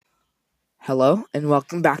Hello, and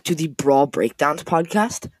welcome back to the Brawl Breakdowns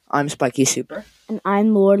podcast. I'm Spiky Super. And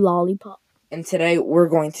I'm Lord Lollipop. And today we're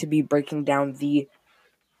going to be breaking down the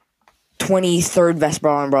 23rd best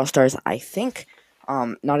Brawler in Brawl Stars, I think.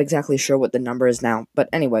 Not exactly sure what the number is now, but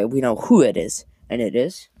anyway, we know who it is, and it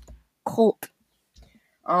is Colt.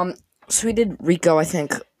 So we did Rico, I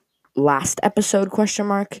think, last episode, ?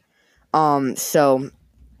 So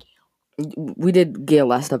we did Gale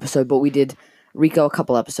last episode, but we did Rico a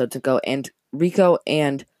couple episodes ago, and Rico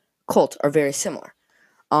and Colt are very similar.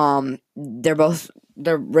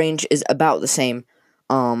 Their range is about the same.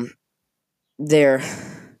 Their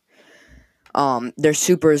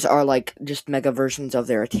supers are like just mega versions of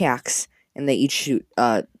their attacks, and they each shoot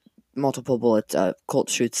multiple bullets. Colt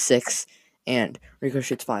shoots 6, and Rico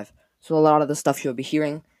shoots 5. So a lot of the stuff you'll be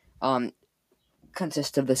hearing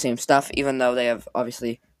consists of the same stuff, even though they have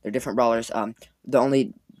they're different brawlers. The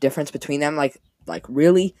only difference between them,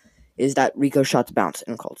 really, is that Rico shots bounce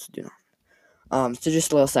and Colt's do not. So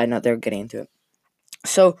just a little side note there, getting into it.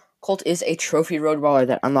 So Colt is a trophy road brawler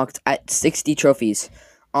that unlocked at 60 trophies.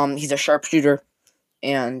 He's a sharpshooter,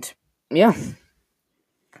 and yeah.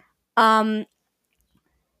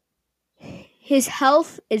 His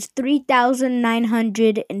health is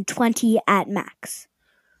 3,920 at max.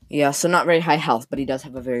 Yeah, so not very high health, but he does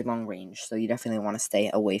have a very long range, so you definitely want to stay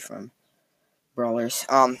away from brawlers.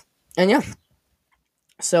 And yeah.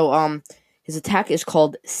 So, his attack is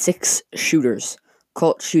called 6 shooters.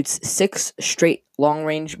 Colt shoots 6 straight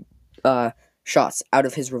long-range shots out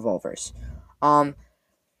of his revolvers. So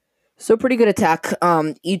pretty good attack.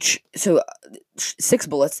 6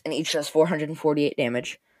 bullets, and each does 448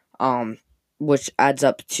 damage. Which adds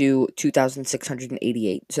up to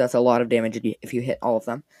 2,688. So that's a lot of damage if you hit all of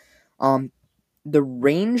them. The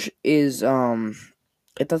range is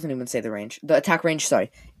it doesn't even say the range. The attack range,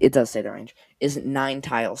 sorry, it does say the range, is 9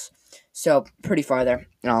 tiles. So pretty far there.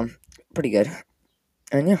 Pretty good.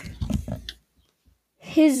 And yeah.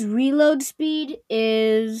 His reload speed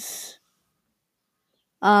is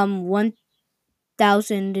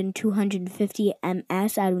 1,250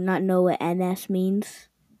 ms. I do not know what ms means.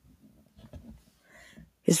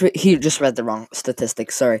 He just read the wrong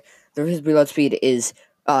statistic. Sorry. His reload speed is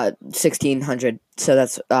 1,600. So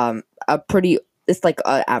that's it's like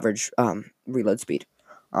average reload speed.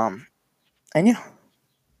 And yeah.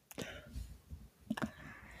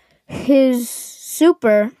 His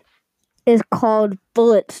super is called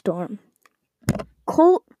Bullet Storm.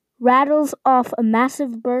 Colt rattles off a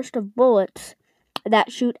massive burst of bullets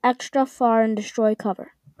that shoot extra far and destroy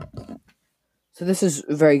cover. So this is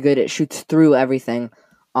very good. It shoots through everything,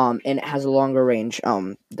 and it has a longer range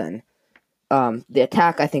than the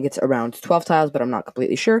attack. I think it's around 12 tiles, but I'm not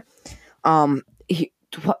completely sure.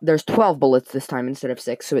 There's 12 bullets this time instead of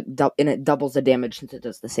 6, so it doubles the damage since it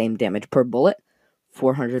does the same damage per bullet,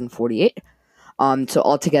 448. So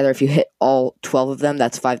altogether, if you hit all 12 of them,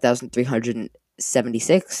 that's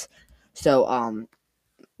 5,376. So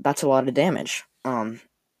that's a lot of damage.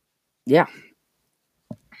 Yeah.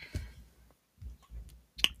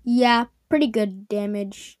 Yeah, pretty good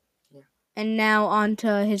damage. Yeah. And now on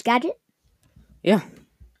to his gadget. Yeah.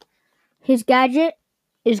 His gadget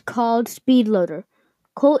is called Speed Loader.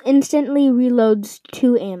 Colt instantly reloads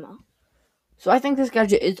 2 ammo. So I think this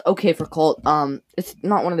gadget is okay for Colt. It's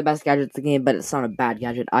not one of the best gadgets in the game, but it's not a bad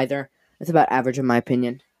gadget either. It's about average in my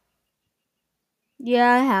opinion.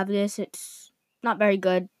 Yeah, I have this. It's not very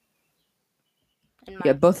good.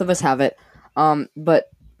 Yeah, both of us have it. But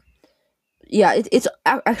yeah, it's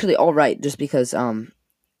actually all right just because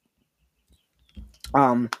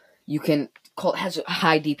Colt has a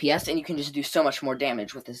high DPS and you can just do so much more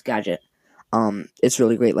damage with this gadget. It's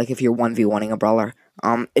really great. Like if you're 1v1ing a brawler,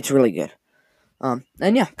 it's really good. And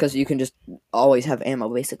yeah, because you can just always have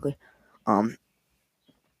ammo basically.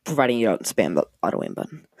 Providing you don't spam the auto aim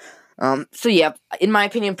button. So yeah, in my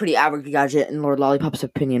opinion, pretty average gadget. In Lord Lollipop's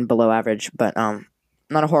opinion, below average, but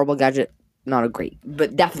not a horrible gadget,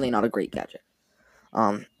 but definitely not a great gadget.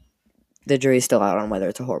 The jury's still out on whether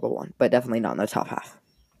it's a horrible one, but definitely not in the top half.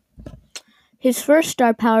 His first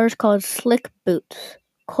star power is called Slick Boots.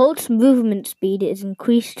 Colt's movement speed is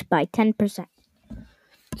increased by 10%.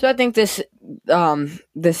 So I think this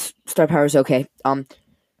star power is okay.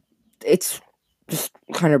 It's just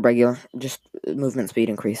kind of regular, just movement speed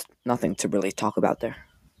increased. Nothing to really talk about there.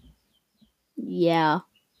 Yeah.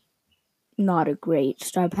 Not a great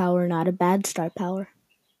star power, not a bad star power.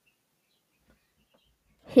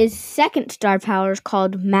 His second star power is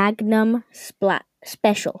called Magnum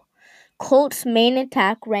Special. Colt's main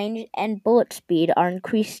attack, range, and bullet speed are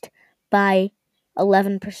increased by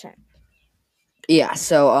 11%. Yeah,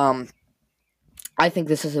 so I think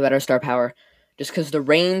this is a better star power, just because the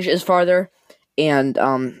range is farther, and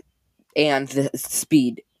the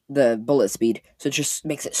speed, the bullet speed. So it just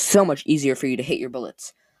makes it so much easier for you to hit your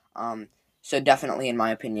bullets. So definitely, in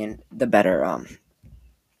my opinion, the better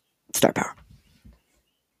star power.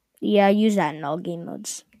 Yeah, I use that in all game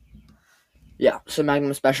modes. Yeah, so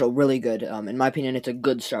Magnum Special, really good. In my opinion, it's a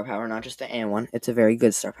good star power, not just the A one. It's a very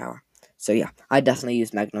good star power. So yeah, I definitely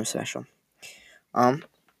use Magnum Special. And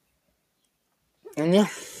yeah.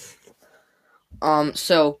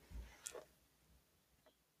 So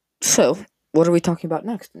what are we talking about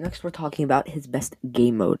next? Next, we're talking about his best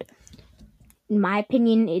game mode. In my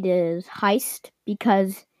opinion, it is Heist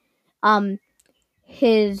because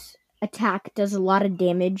his attack does a lot of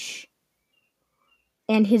damage,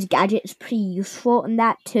 and his gadget is pretty useful in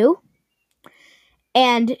that too.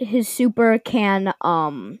 And his super can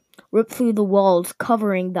rip through the walls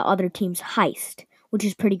covering the other team's heist, which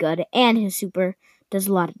is pretty good. And his super does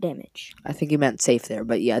a lot of damage. I think you meant safe there,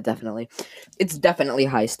 but yeah, definitely. It's definitely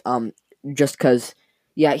Heist. Just because,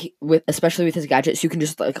 yeah, especially with his gadgets, you can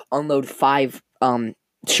just like unload 5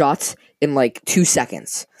 shots in like 2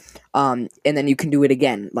 seconds. And then you can do it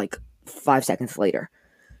again like 5 seconds later.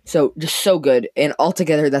 So just so good, and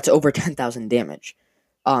altogether that's over 10,000 damage.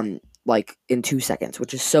 Like in 2 seconds,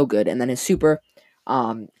 which is so good. And then his super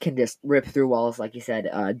can just rip through walls, like you said,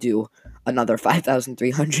 do another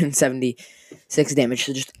 5,376 damage.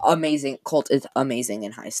 So just amazing. Colt is amazing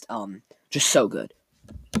in Heist. Just so good.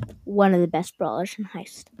 One of the best brawlers in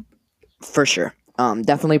Heist. For sure.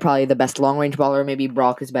 Definitely probably the best long range baller. Maybe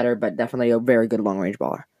Brock is better, but definitely a very good long range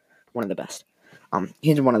baller. One of the best.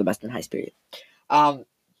 He's one of the best in Heist, period.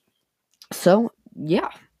 So yeah,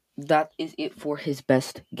 that is it for his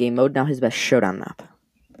best game mode. Now his best showdown map.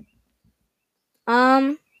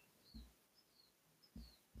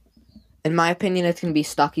 In my opinion, it's gonna be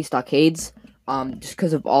Stocky Stockades. Just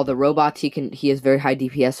because of all the robots, he has very high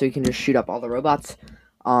DPS, so he can just shoot up all the robots.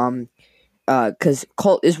 Because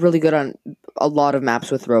Colt is really good on a lot of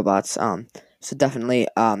maps with robots. So definitely,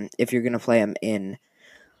 if you're gonna play him in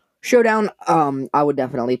Showdown, I would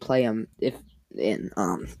definitely play him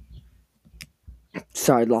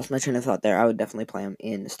Sorry, lost my train of thought there. I would definitely play him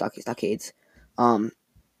in Stocky Stockades.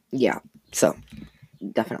 Yeah, so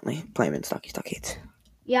definitely play him in Stocky Stockades.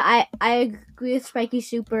 Yeah, I agree with Spiky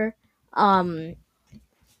Super.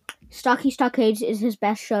 Stocky Stockades is his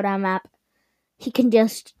best showdown map. He can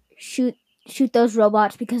just shoot those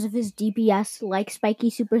robots because of his DPS, like Spiky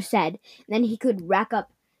Super said. And then he could rack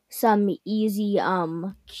up some easy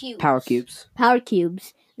Power cubes.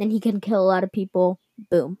 Then he can kill a lot of people.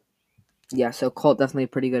 Boom. Yeah, so Colt definitely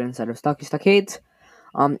pretty good inside of Stocky Stockades.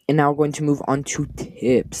 And now we're going to move on to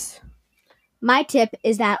tips. My tip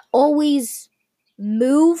is that always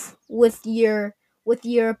move with your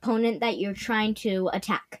opponent that you're trying to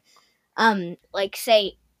attack. Like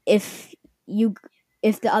say if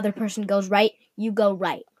the other person goes right, you go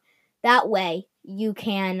right. That way you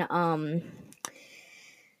can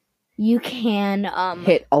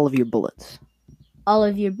hit all of your bullets.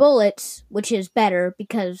 Which is better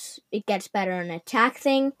because it gets better an attack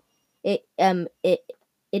thing. It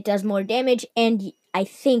does more damage, and I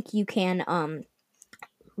think you can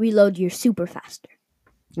reload your super faster.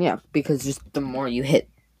 Yeah, because just the more you hit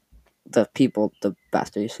the people, the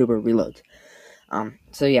faster your super reloads.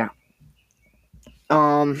 So yeah.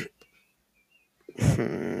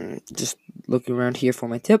 Just looking around here for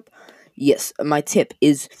my tip. Yes, my tip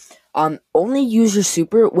is only use your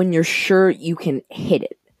super when you're sure you can hit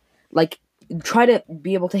it. Like, try to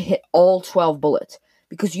be able to hit all 12 bullets,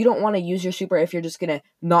 because you don't want to use your super if you're just gonna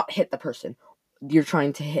not hit the person you're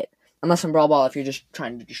trying to hit. Unless in Brawl if you're just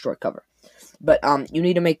trying to destroy cover. But you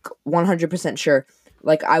need to make 100% sure.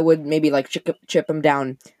 Like, I would maybe like chip them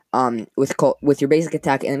down with your basic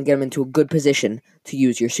attack and get them into a good position to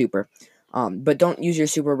use your super. But don't use your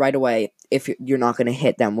super right away if you're not going to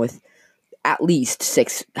hit them with at least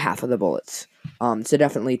half of the bullets. So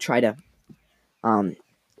definitely try to only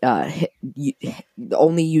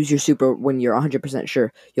use your super when you're 100%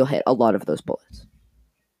 sure you'll hit a lot of those bullets.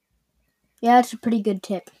 Yeah, that's a pretty good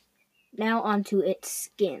tip. Now on to its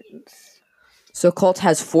skins. So Colt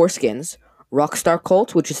has 4 skins. Rockstar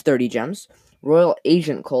Colt, which is 30 gems. Royal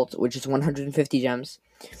Agent Colt, which is 150 gems.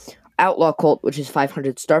 Outlaw Colt, which is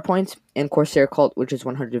 500 star points. And Corsair Colt, which is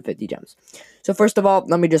 150 gems. So first of all,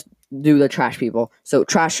 let me just do the trash people. So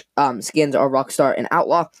trash skins are Rockstar and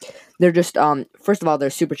Outlaw. They're just, first of all, they're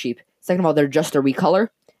super cheap. Second of all, they're just a recolor.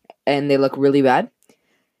 And they look really bad.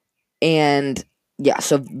 And yeah,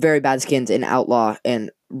 so very bad skins in Outlaw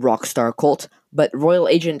and Rockstar Colt. But Royal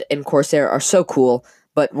Agent and Corsair are so cool.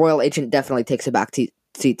 But Royal Agent definitely takes a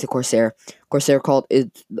seat to Corsair. Corsair Cult is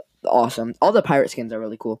awesome. All the pirate skins are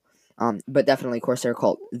really cool. But definitely Corsair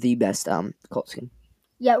Cult, the best cult skin.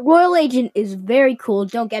 Yeah, Royal Agent is very cool,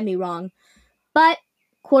 don't get me wrong. But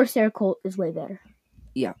Corsair Colt is way better.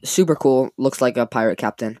 Yeah, super cool. Looks like a pirate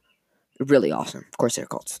captain. Really awesome. Corsair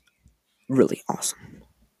Cult's really awesome.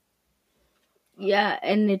 Yeah,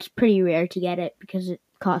 and it's pretty rare to get it because it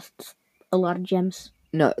costs a lot of gems.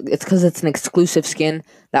 No, it's because it's an exclusive skin.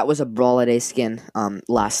 That was a Brawler skin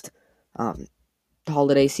last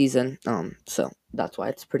holiday season. So that's why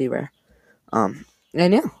it's pretty rare. And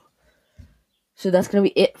yeah. So that's gonna be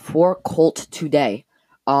it for Colt today.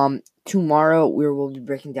 Tomorrow we will be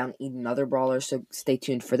breaking down another brawler, so stay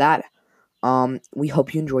tuned for that. We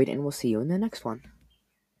hope you enjoyed, and we'll see you in the next one.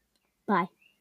 Bye.